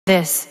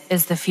This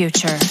is the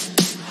future.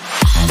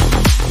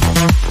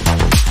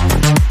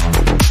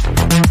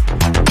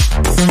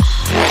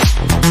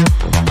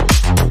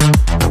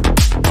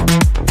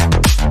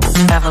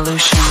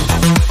 Evolution.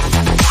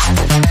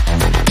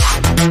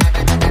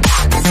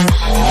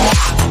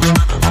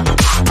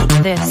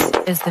 This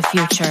is the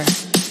future.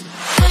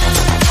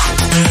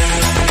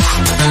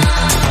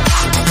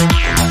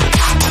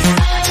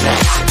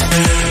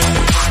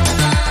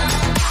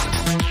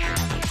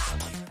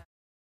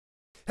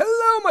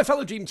 Hello, my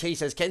fellow Dream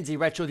Chasers. Kenzie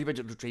Retro, the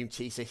original Dream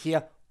Chaser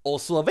here,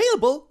 also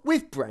available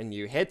with brand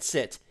new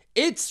headset.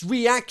 It's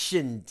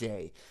Reaction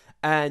Day,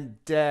 and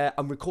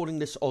I'm recording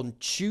this on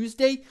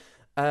Tuesday.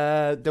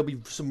 There'll be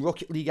some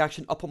Rocket League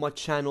action up on my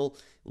channel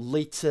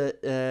later.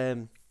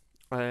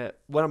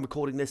 When I'm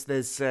recording this,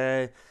 there's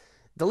the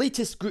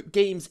latest group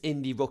games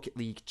in the Rocket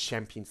League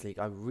Champions League.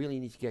 I really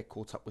need to get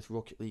caught up with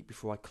Rocket League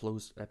before I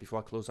close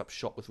up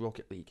shop with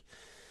Rocket League.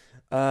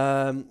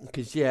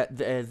 Because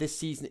this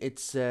season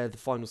it's the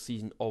final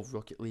season of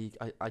Rocket League.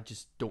 I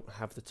just don't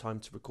have the time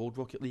to record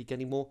Rocket League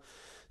anymore,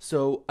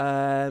 so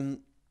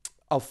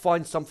I'll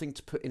find something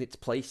to put in its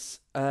place.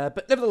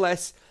 But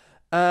nevertheless,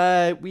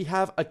 we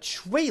have a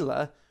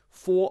trailer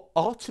for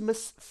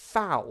Artemis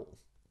Fowl,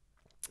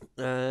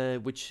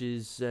 which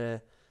is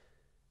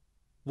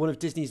one of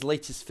Disney's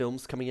latest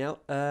films coming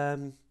out.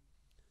 And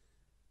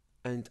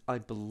I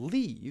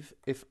believe,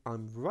 if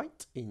I'm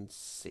right in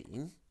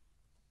saying,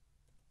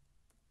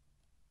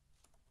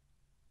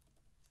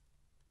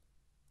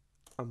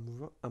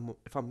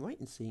 if I'm right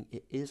in saying,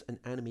 it is an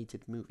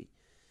animated movie.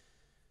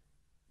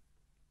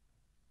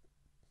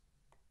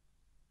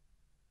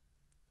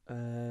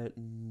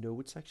 No,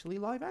 it's actually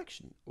live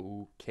action.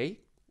 Okay,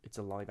 it's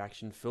a live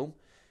action film.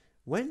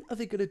 When are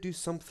they going to do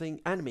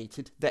something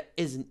animated that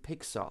isn't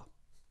Pixar?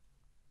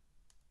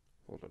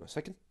 Hold on a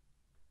second.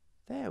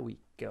 There we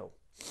go.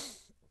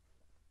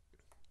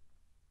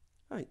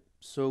 Alright,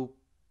 so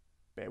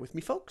bear with me,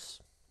 folks.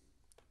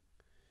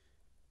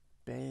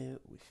 Bear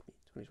with me.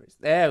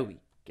 There we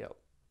go.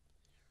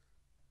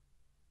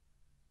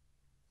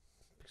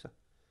 Pixar.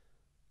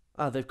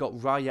 They've got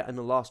Raya and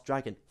the Last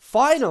Dragon.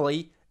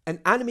 Finally, an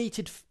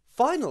animated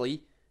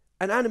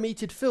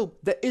film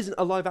that isn't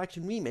a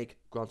live-action remake.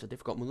 Granted,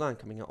 they've got Mulan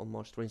coming out on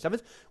March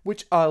 27th,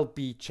 which I'll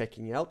be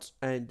checking out,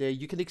 and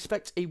you can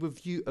expect a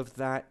review of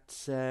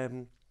that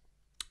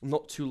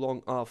not too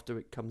long after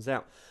it comes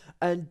out.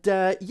 And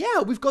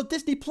yeah, we've got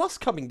Disney Plus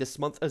coming this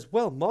month as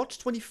well, March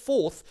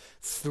 24th.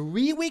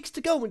 3 weeks to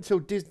go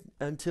until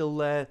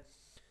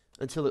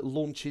it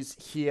launches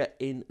here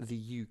in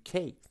the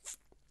UK.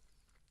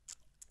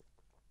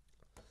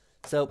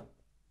 So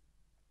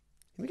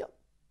here we go.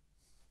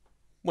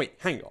 Wait,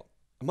 hang on.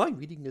 Am I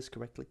reading this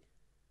correctly?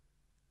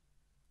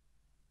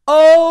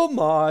 Oh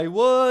my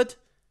word!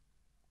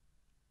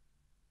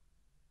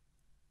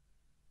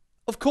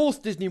 Of course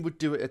Disney would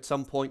do it at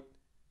some point.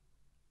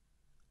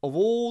 Of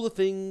all the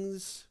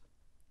things,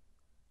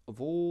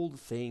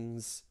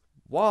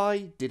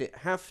 why did it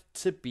have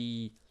to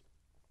be...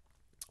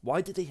 Why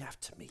did they have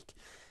to make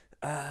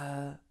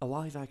a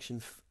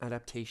live-action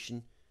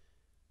adaptation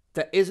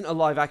that isn't a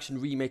live-action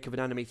remake of an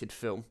animated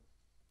film?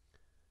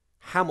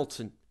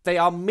 Hamilton. They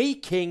are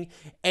making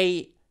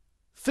a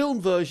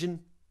film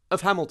version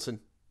of Hamilton.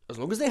 As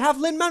long as they have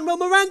Lin-Manuel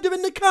Miranda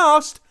in the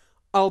cast,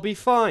 I'll be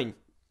fine.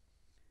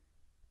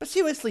 But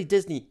seriously,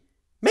 Disney,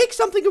 make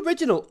something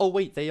original. Oh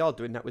wait, they are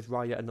doing that with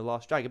Raya and the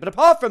Last Dragon. But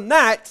apart from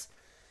that...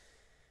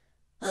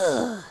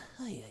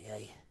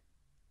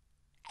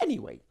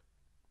 Anyway.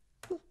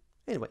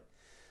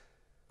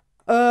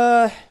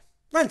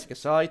 Ranting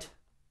aside,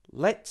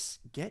 let's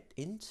get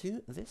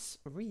into this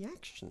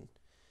reaction.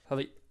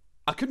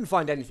 I couldn't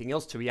find anything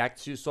else to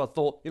react to, so I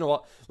thought, you know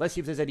what, let's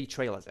see if there's any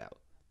trailers out.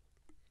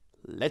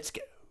 Let's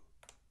go.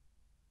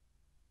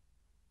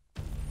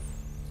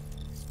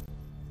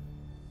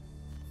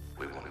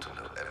 We want to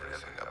know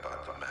everything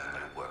about the man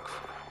you work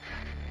for.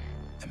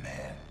 The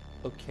man?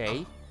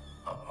 Okay.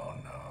 Oh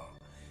no.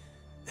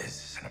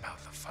 This isn't about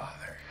the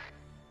father.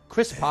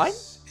 Chris Pine?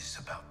 This is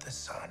about the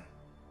son,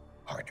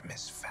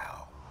 Artemis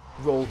Fowl.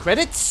 Roll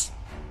credits.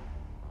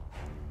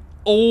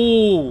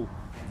 Oh,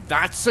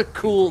 that's a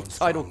cool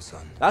title.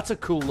 That's a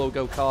cool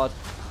logo card.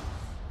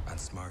 And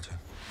smarter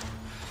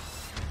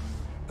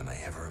than I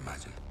ever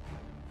imagined.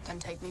 Then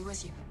take me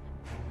with you.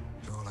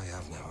 You're all I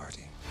have now,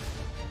 Artie.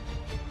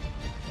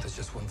 There's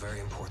just one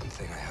very important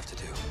thing I have to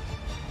do.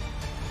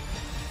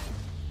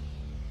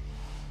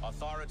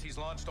 Authorities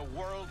launched a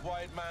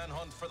worldwide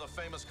manhunt for the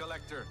famous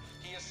collector.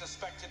 He is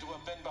suspected to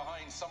have been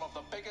behind some of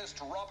the biggest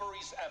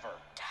robberies ever.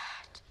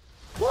 Dad.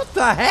 What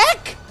the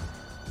heck?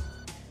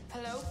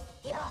 Hello?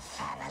 Your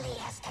family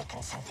has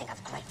taken something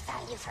of great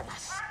value from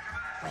us.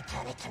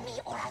 Return it to me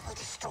or I will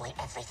destroy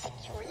everything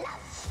you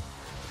love.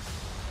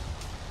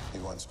 You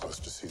weren't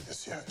supposed to see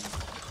this yet.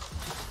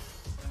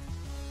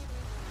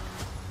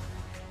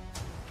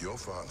 Your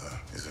father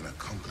is in a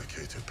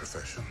complicated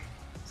profession.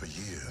 For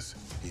years,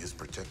 he has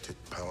protected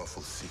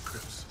powerful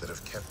secrets that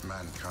have kept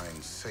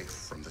mankind safe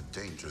from the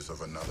dangers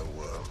of another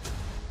world.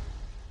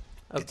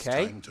 It's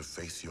Okay. time to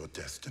face your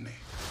destiny.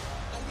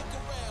 Now look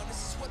around,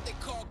 this is what they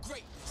call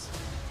greatness.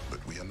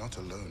 But we are not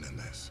alone in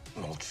this.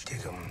 Mulch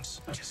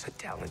Diggum's just a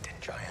talented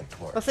giant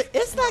dwarf. I say,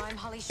 is No, that I'm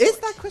Holly is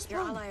Short, that Chris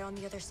your Brown? ally on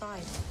the other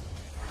side.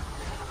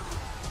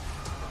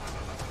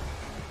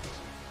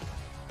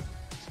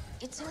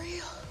 It's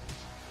real.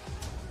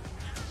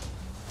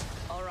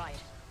 All right.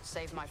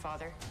 Save my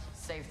father.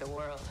 Save the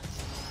world.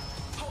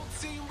 Whole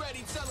team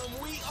ready, tell them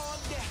we on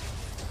deck.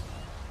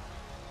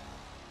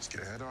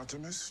 Scared,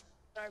 Artemis?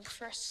 I'm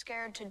first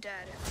scared to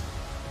dead.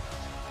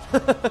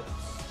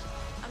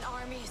 An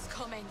army is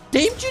coming.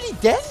 Dame Judi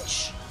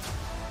Dench?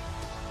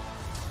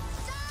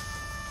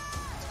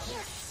 You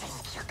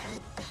think you can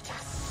beat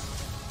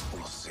us?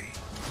 We'll see.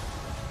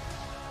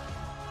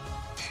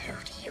 Who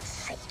do you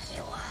think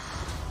you are?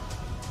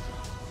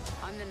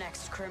 I'm the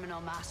next criminal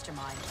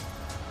mastermind.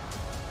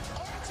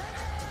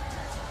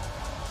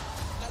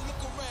 Now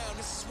look around,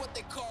 this is what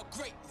they call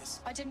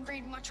greatness. I didn't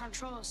read much on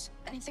trolls.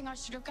 Anything I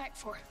should look out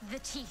for? The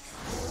teeth.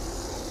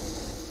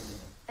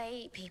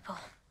 They eat people.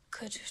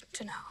 Good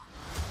to know.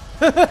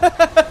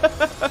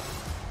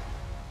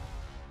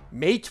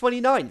 May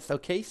 29th.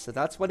 Okay, so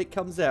that's when it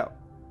comes out.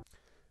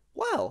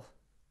 Well.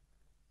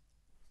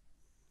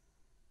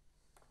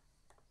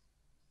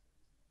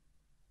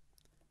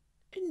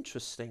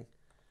 Interesting.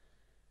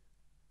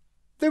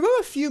 There were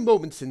a few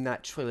moments in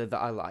that trailer that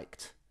I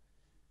liked.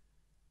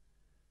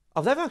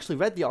 I've never actually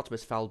read the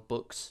Artemis Fowl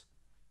books.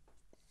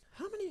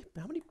 How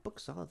many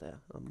books are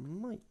there? I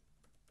might.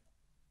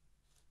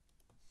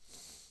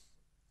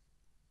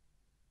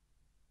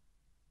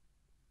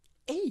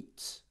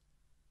 Eight.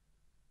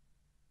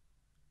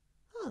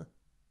 Huh.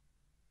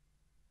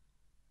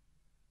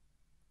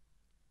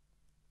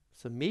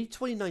 So May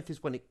 29th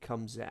is when it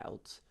comes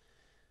out.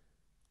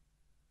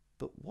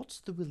 But what's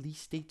the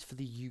release date for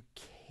the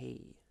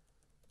UK?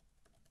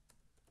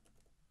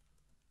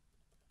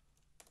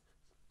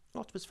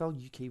 Artemis Fowl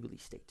UK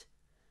release date.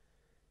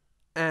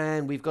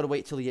 And we've got to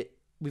wait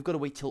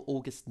till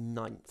August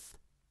 9th.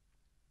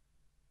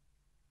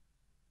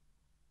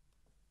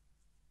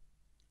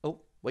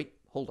 Oh, wait,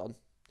 hold on.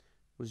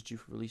 It was due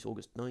for release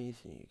August 9th,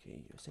 UK,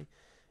 USA.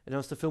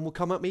 Announced the film will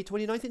come out May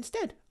 29th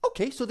instead.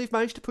 Okay, so they've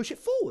managed to push it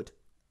forward.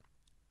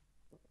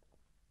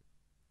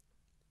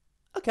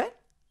 Okay.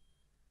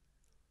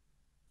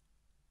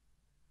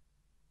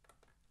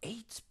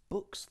 8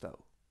 books, though.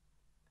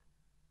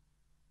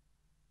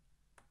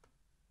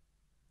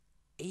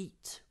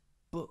 8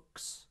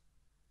 books.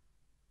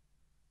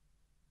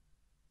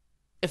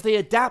 If they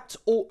adapt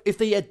all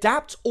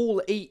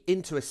 8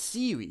 into a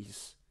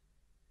series,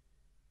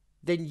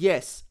 then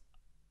yes,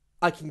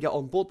 I can get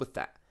on board with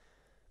that.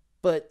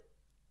 But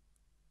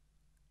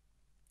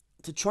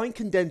to try and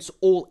condense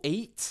all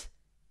 8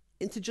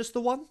 into just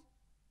the one?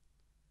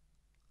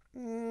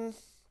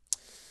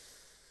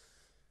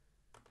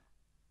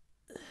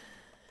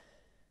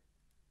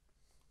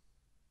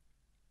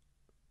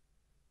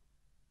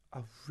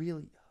 I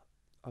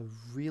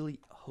really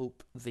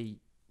hope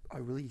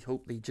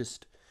they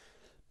just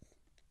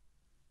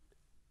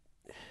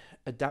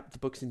adapt the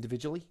books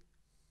individually.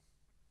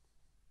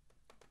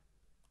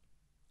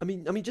 I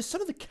mean, just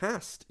some of the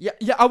cast. Yeah,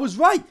 I was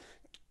right.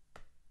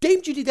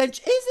 Dame Judi Dench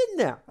is in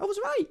there. I was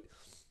right.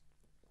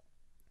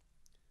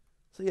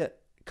 So yeah,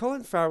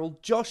 Colin Farrell,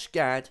 Josh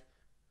Gad.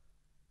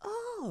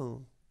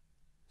 Oh,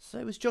 so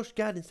it was Josh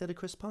Gad instead of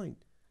Chris Pine.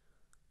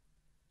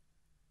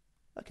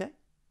 Okay.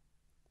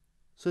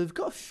 So they've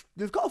got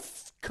a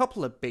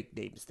couple of big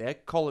names there.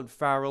 Colin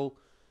Farrell,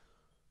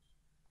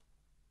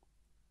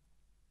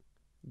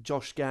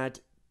 Josh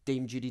Gad,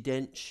 Dame Judi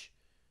Dench.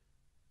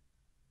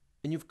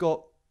 And you've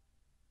got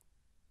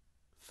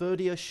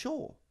Ferdia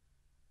Shaw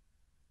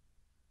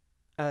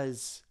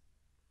as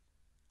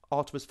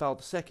Artemis Fowl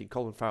II,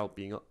 Colin Farrell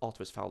being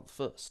Artemis Fowl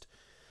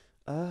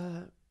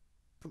I.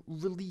 But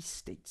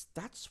release dates,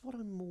 that's what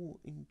I'm more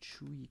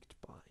intrigued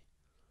by.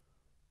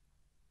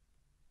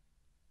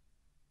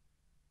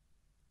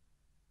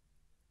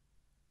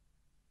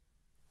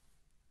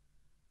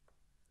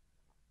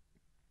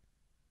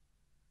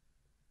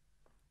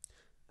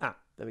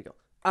 There we go.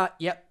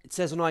 Yep, it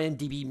says on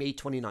IMDb May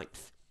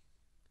 29th.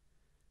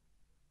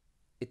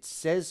 It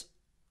says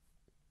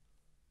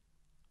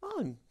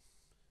in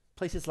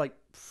places like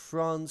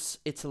France,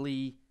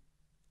 Italy,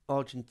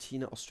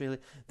 Argentina, Australia.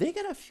 They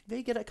get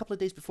a couple of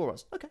days before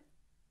us. Okay,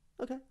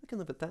 I can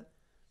live with that.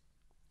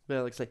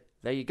 Well, like I say,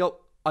 there you go.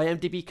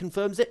 IMDb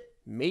confirms it.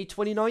 May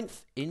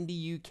 29th in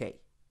the UK.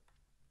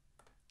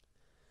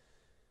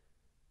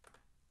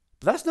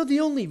 But that's not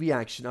the only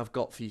reaction I've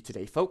got for you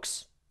today,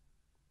 folks.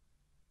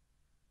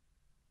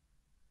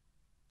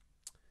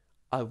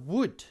 I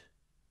would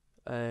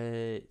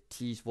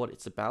tease what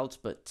it's about,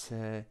 but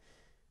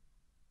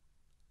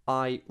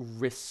I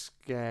risk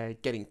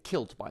getting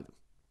killed by them.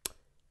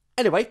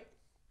 Anyway,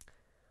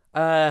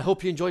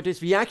 hope you enjoyed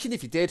this reaction.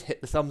 If you did, hit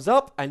the thumbs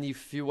up. And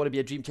if you want to be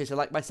a dream chaser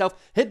like myself,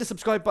 hit the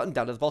subscribe button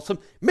down at the bottom.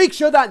 Make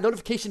sure that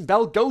notification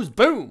bell goes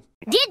boom.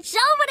 Did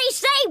somebody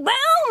say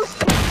boom?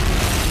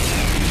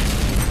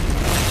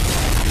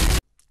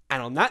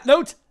 And on that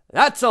note,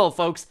 that's all,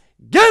 folks.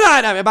 Good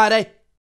night, everybody.